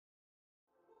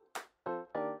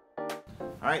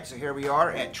Alright, so here we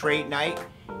are at Trade Night.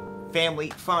 Family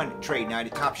Fun Trade Night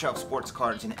at Top Shelf Sports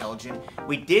Cards in Elgin.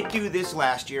 We did do this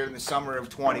last year in the summer of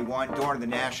 21 during the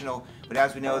National, but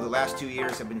as we know, the last 2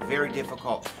 years have been very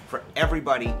difficult for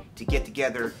everybody to get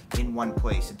together in one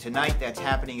place. And tonight that's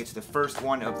happening. It's the first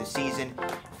one of the season.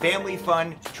 Family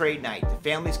Fun Trade Night. The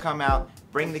families come out,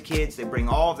 bring the kids, they bring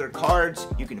all of their cards.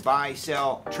 You can buy,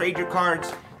 sell, trade your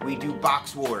cards. We do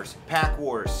box wars, pack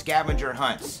wars, scavenger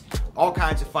hunts, all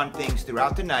kinds of fun things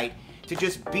throughout the night to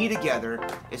just be together,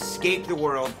 escape the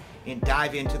world, and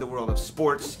dive into the world of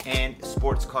sports and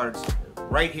sports cards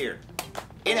right here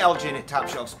in Elgin at Top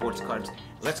Shelf Sports Cards.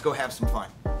 Let's go have some fun.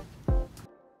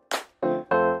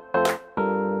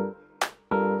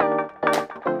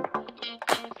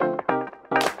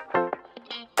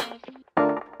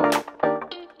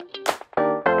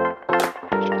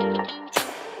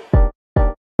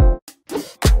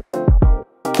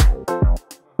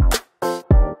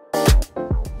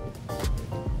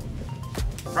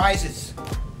 Prizes,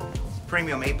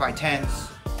 premium 8x10s,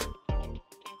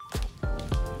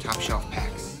 top shelf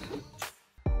packs.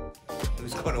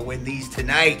 Who's going to win these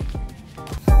tonight?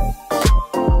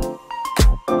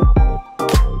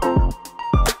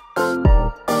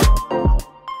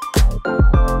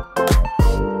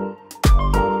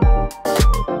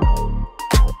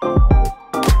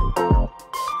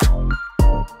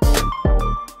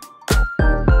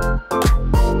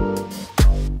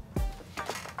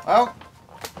 Well,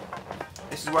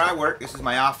 this is where I work. This is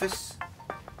my office.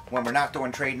 When we're not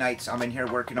doing trade nights, I'm in here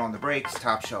working on the breaks,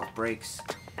 Top Shelf breaks.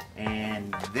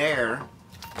 And there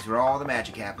is where all the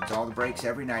magic happens. All the breaks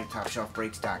every night at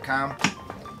TopShelfBreaks.com.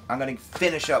 I'm going to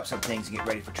finish up some things and get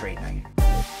ready for trade night.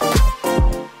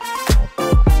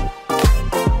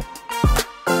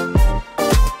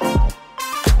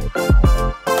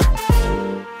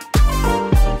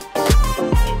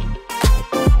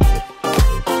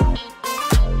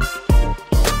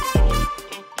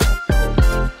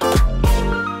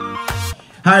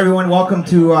 Hi everyone, welcome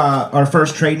to our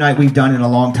first trade night we've done in a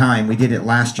long time. We did it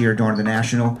last year during the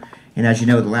National, and as you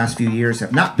know, the last few years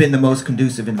have not been the most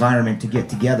conducive environment to get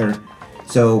together.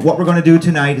 So what we're going to do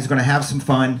tonight is going to have some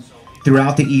fun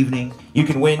throughout the evening. You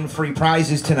can win free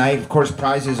prizes tonight. Of course,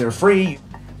 prizes are free.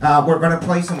 We're going to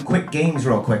play some quick games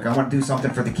real quick. I want to do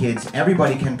something for the kids.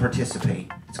 Everybody can participate.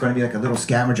 It's going to be like a little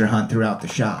scavenger hunt throughout the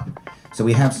shop. So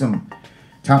we have some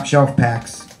top shelf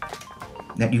packs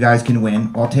that you guys can win.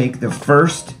 I'll take the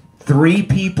first 3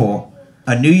 people,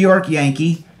 a New York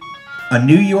Yankee, a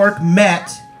New York Met,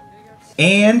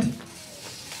 and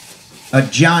a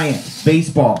Giant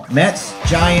baseball. Mets,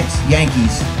 Giants,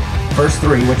 Yankees. First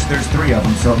 3, which there's 3 of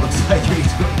them, so it looks like you're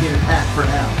just going to get a pack for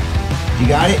now. You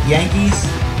got it? Yankees?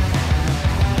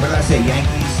 What did I say?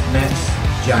 Yankees, Mets,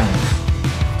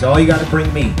 Giants. It's all you got to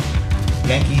bring me.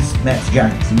 Yankees, Mets,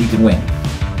 Giants, and you can win.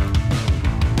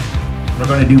 We're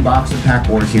going to do box and pack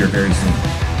wars here very soon.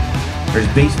 There's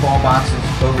baseball boxes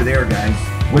over there, guys.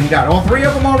 What do you got? All 3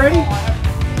 of them already?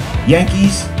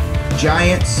 Yankees,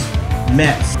 Giants,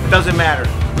 Mets. It doesn't matter.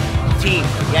 Team,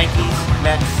 Yankees,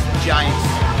 Mets, Giants,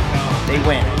 they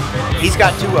win. He's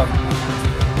got 2 of them.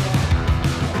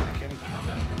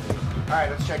 All right,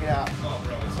 let's check it out.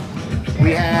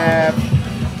 We have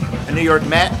a New York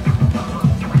Met.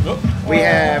 We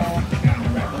have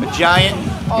a Giant.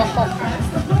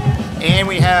 And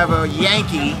we have a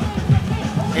Yankee,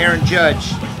 Aaron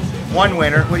Judge. 1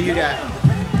 winner. What do you got?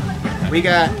 We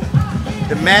got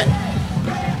the Met,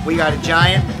 we got a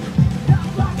Giant,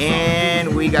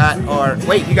 and we got our,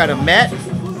 wait, you got a Met,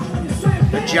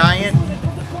 a Giant.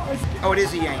 Oh, it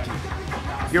is a Yankee.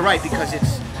 You're right, because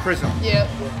it's Prism. Yep.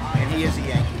 And he is a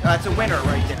Yankee. That's a winner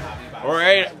right there. All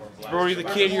right. Brody the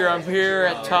Kid here. I'm here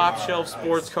at Top Shelf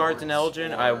Sports Cards in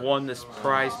Elgin. I won this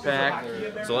prize pack,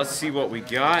 so let's see what we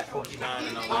got.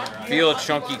 Feel a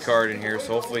chunky card in here,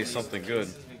 so hopefully it's something good.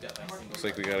 Looks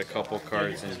like we got a couple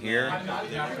cards in here.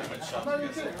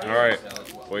 All right,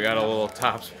 we got a little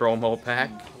Topps promo pack,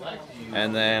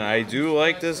 and then I do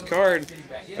like this card,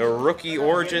 the Rookie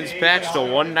Origins patch to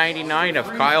 199 of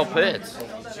Kyle Pitts.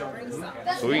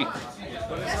 Sweet.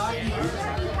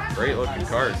 Great looking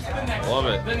cards. Love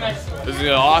it. This is an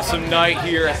awesome night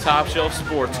here at Top Shelf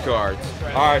Sports Cards.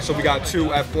 Alright, so we got 2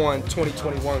 F1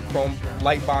 2021 Chrome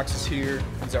light boxes here.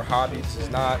 These are hobbies. This is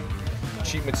not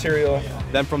cheap material.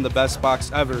 Then from the best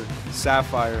box ever,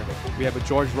 Sapphire, we have a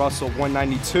George Russell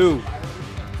 192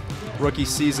 rookie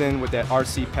season with that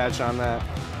RC patch on that.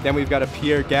 Then we've got a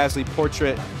Pierre Gasly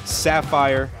portrait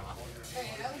Sapphire,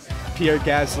 Pierre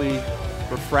Gasly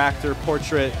refractor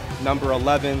portrait number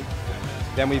 11.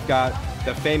 Then we've got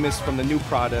the famous from the new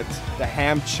product, the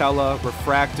Hamchella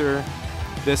refractor.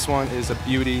 This one is a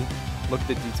beauty. Look at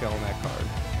the detail on that card.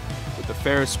 With the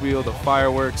Ferris wheel, the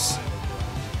fireworks,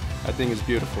 that thing is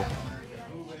beautiful.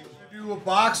 Do a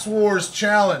Box Wars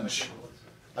challenge.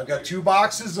 I've got 2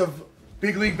 boxes of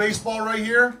Big League Baseball right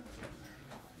here.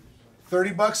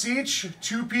 $30 each.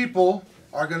 2 people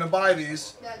are going to buy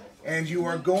these, and you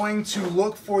are going to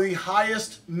look for the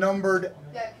highest numbered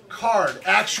card,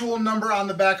 actual number on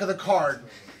the back of the card.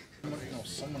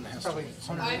 Someone has to. I mean,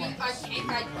 I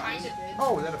kind of did.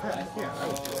 Oh, is that a pack?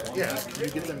 Yeah. Yeah, you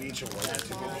get them each of one.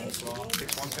 Takes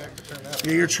 1 pack to turn that.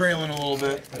 Yeah, you're trailing a little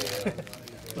bit.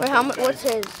 Wait, how much? What's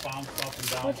his?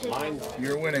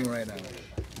 You're winning right now.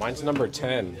 Mine's number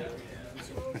 10. Oh,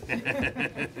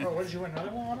 what did you win?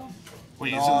 Another one?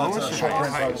 Wait, is it lowest or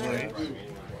highest, right?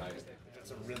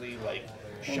 It's a really like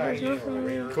shiny,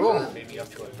 rare, cool. Maybe up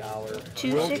to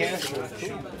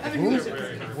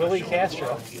 $1. Willie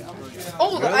Castro.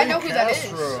 Oh, I know who that is. I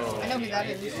know who that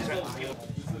is.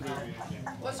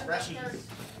 What's your best card?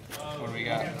 What do we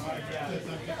got?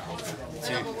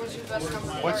 What's your best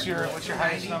number? What's your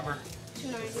highest number?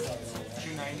 290.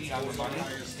 290 on the money.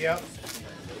 Yep.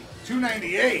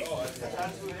 298.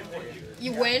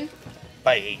 You win?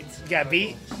 By 8. You got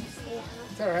beat?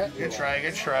 It's all right. Good try.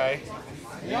 Good try.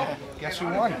 Yeah. Guess who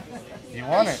won? You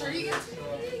won it. Sure you get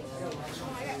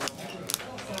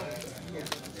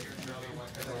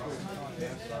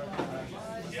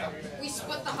We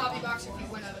split the hobby box if you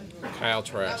win, Evan. Kyle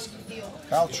That was Trask. the deal.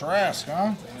 Kyle Trask, huh?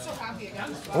 I'm so happy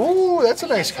again. Ooh, that's a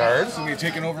nice card. He's going to be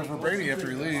taking over for Brady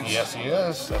after he leaves. Yes, he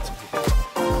is. That's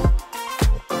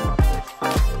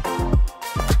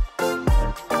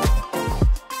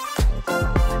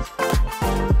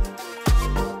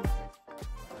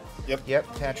Yep,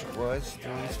 Patrick was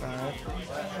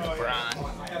 3-5. Bron.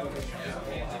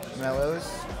 Mellows.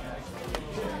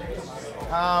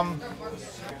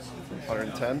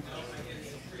 110.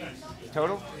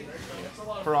 Total?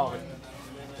 For all of it.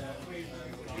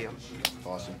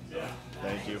 Awesome.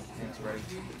 Thank you. Thanks, buddy.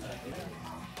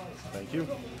 Thank you.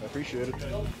 I appreciate it.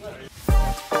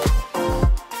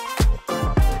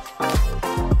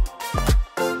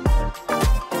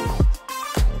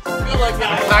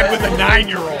 I'm with a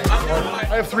 9-year-old.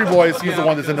 I have 3 boys. He's the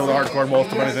one that's into the hardcore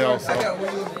most of anything else. So.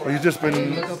 But he's just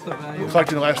been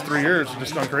collecting the last 3 years.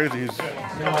 Just gone crazy. He's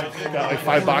got like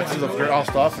 5 boxes of all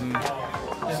stuff and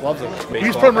just loves it.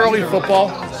 He's primarily football,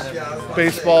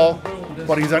 baseball,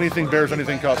 but he's anything Bears,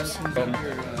 anything Cubs.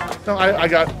 So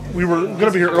we were going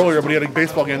to be here earlier, but he had a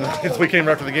baseball game, so we came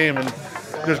right after the game and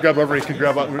just grabbed whatever he could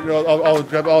grab,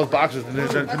 grab all his boxes and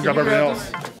then grab everything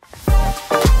else.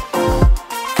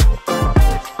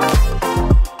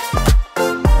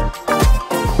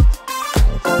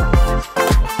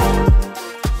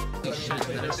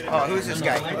 Oh, who's this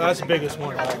guy? That's the biggest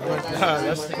one.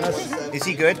 Is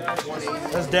he good?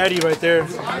 That's Daddy right there.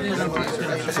 It's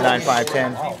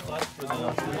 9-5-10.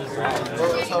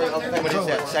 What is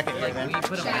that, second year then?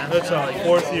 That's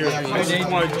 4th year. This is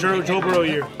my Joe Burrow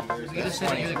year. What do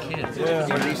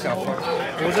these sell for?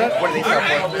 What was that? What do they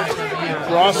sell for?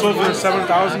 Crossover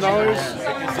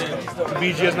 $7,000.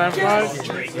 BGS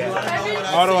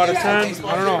 9.5. Auto out of 10.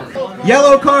 I don't know.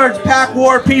 Yellow cards, pack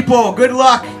war people. Good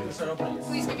luck.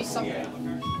 Please give me something.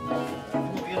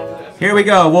 Here we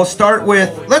go. Let's start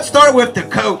with the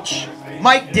coach.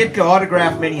 Mike Ditka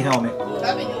autographed mini helmet.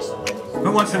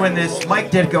 Who wants to win this Mike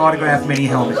Ditka autographed mini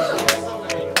helmet?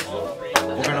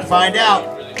 We're going to find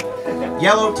out.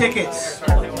 Yellow tickets.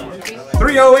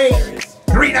 308,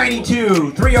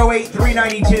 392, 308,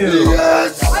 392.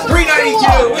 Yes!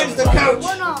 392 wins the coach.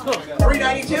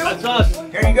 392? That's us.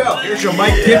 Here you go. Here's your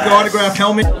Mike Ditka autographed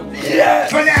helmet. Yes!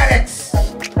 Fanatics!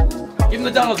 Give him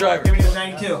the Donald driver. Give me the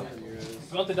 92. You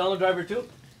want the Donald driver too?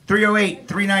 308,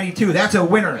 392. That's a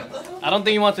winner. I don't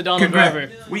think you want the Donald driver.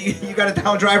 You got a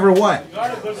Donald driver what?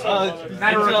 It's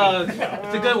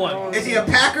a good one. Is he a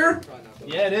Packer?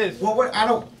 Yeah, it is. Well, what? I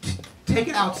don't. Take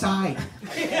it outside.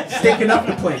 Stinking up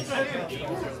the place.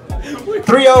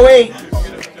 308,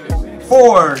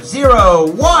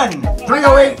 401.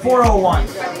 308, 401.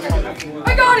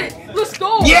 I got it! Let's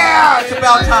go! Yeah! It's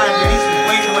about time,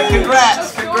 Denise.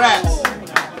 Congrats. Congrats.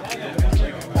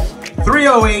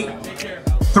 308,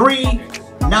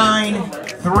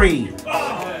 393.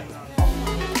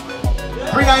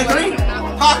 393?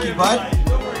 Hockey, bud.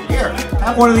 Here,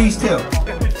 have one of these too.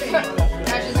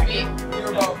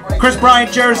 Chris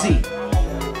Bryant jersey.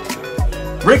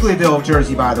 Wrigleyville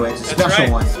jersey, by the way. It's a special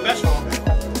one.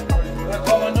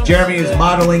 Jeremy is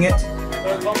modeling it.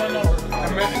 I'm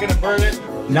gonna burn it.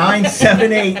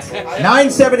 978.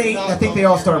 978. I think they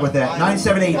all start with that.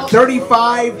 978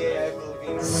 35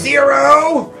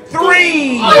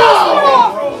 03.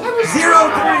 Oh!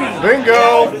 03.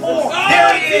 Bingo.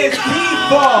 There he is, Keith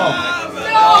Ball.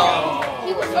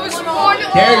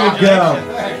 There you go.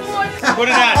 Put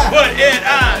it on. Put it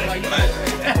on.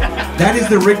 That is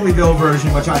the Wrigleyville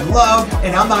version, which I loved,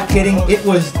 and I'm not kidding. It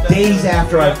was days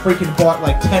after I freaking bought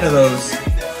like 10 of those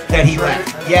that he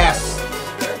left. Yes.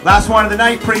 Last one of the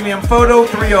night, premium photo,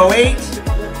 308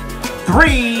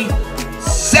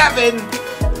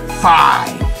 375.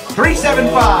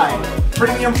 375.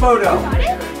 Premium photo.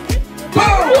 Boom!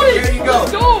 There you go.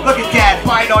 Look at Dad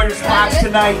buying all your spots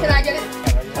tonight. Can I get it?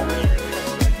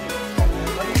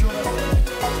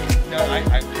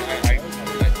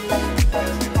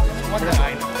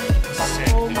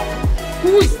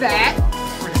 Who's that?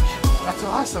 That's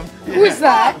awesome. Who's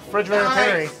that? Fridge William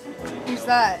Perry. Who's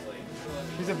that?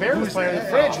 He's a Bears player in the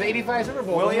Fridge, the 85 Super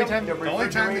Bowl. The only time they won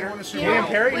the Super Bowl. William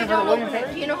Perry? You never heard of William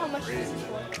Perry? Do you know how much this is?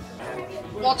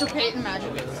 Walter Payton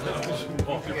Magic.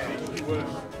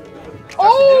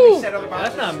 Oh!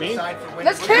 That's not me.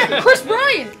 That's Chris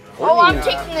Bryant. Oh, I'm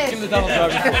taking this.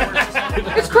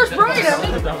 It's Chris Bryant.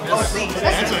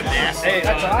 Hey,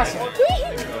 that's awesome.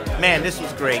 Man, this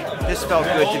was great. This felt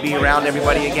good to be around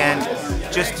everybody again.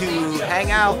 Just to hang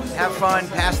out, have fun,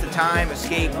 pass the time,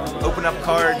 escape, open up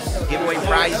cards, give away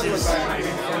prizes.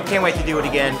 Can't wait to do it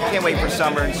again. Can't wait for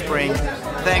summer and spring.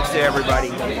 Thanks to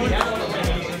everybody.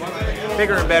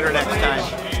 Bigger and better next time.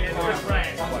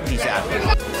 Peace out.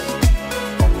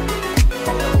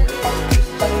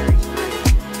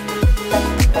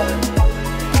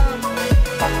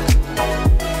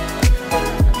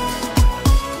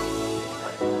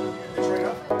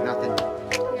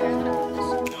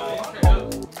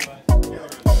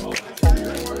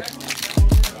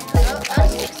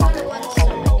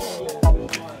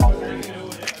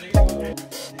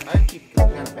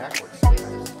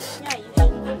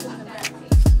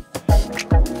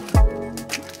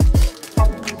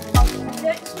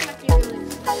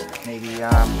 Maybe,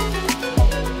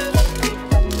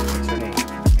 what's her name?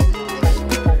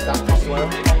 Dr. Slow?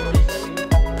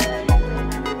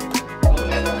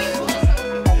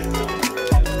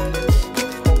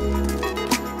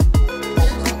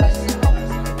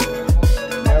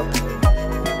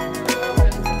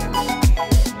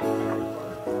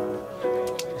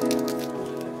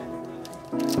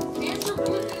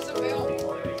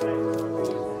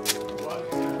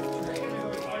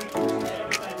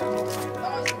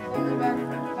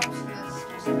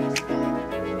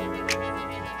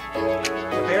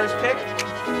 Bears pick?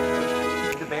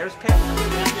 The Bears pick?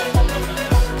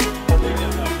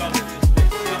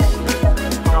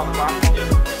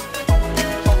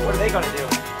 What are they going to do?